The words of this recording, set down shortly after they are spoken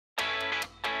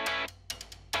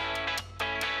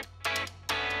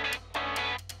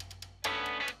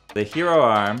The Hero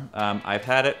Arm, I've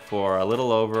had it for a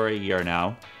little over a year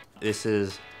now. This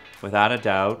is, without a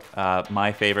doubt,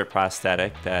 my favorite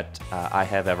prosthetic that I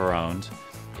have ever owned.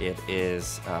 It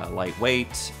is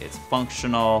lightweight, it's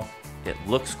functional, it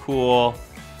looks cool.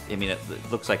 I mean, it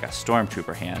looks like a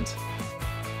stormtrooper hand.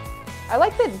 I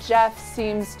like that Jeff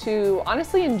seems to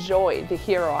honestly enjoy the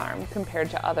Hero Arm compared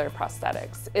to other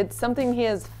prosthetics. It's something he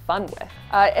has fun with.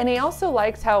 And he also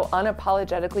likes how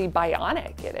unapologetically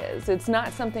bionic it is. It's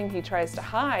not something he tries to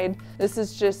hide. This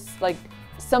is just like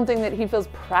something that he feels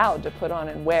proud to put on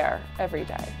and wear every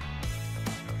day.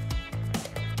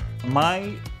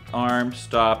 My arm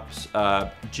stops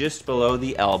just below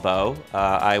the elbow.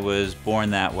 I was born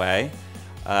that way.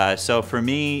 So for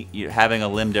me, having a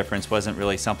limb difference wasn't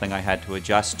really something I had to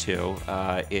adjust to.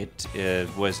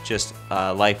 It was just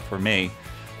life for me.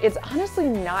 It's honestly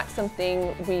not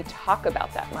something we talk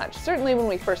about that much. Certainly when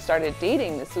we first started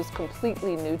dating, this was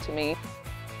completely new to me.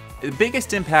 The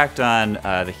biggest impact on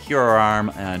the Hero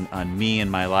Arm and on me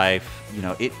and my life, you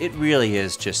know, it really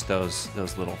is just those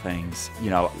little things. You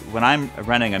know, when I'm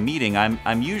running a meeting,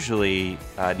 I'm usually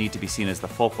need to be seen as the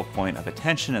focal point of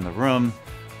attention in the room.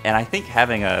 And I think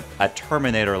having a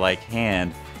Terminator-like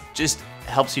hand just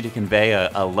helps you to convey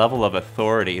a level of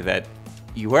authority that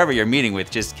whoever you're meeting with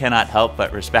just cannot help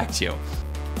but respect you.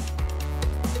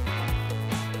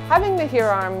 Having the Hero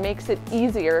Arm makes it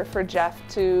easier for Jeff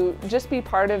to just be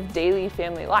part of daily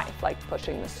family life, like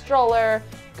pushing the stroller,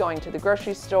 going to the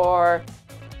grocery store.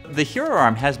 The Hero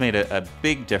Arm has made a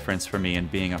big difference for me in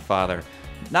being a father.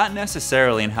 Not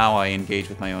necessarily in how I engage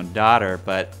with my own daughter,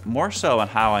 but more so in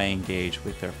how I engage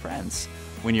with their friends.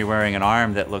 When you're wearing an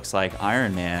arm that looks like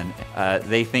Iron Man,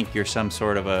 they think you're some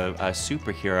sort of a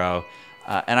superhero.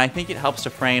 And I think it helps to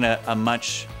frame a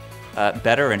much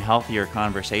better and healthier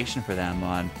conversation for them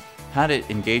on how to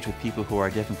engage with people who are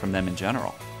different from them in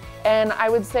general. And I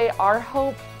would say our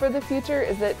hope for the future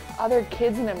is that other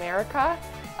kids in America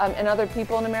and other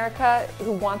people in America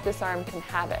who want this arm can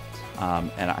have it.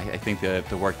 And I think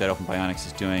the work that Open Bionics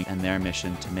is doing and their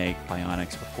mission to make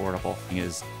bionics affordable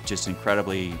is just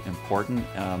incredibly important,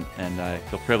 and I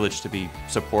feel privileged to be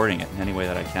supporting it in any way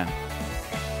that I can.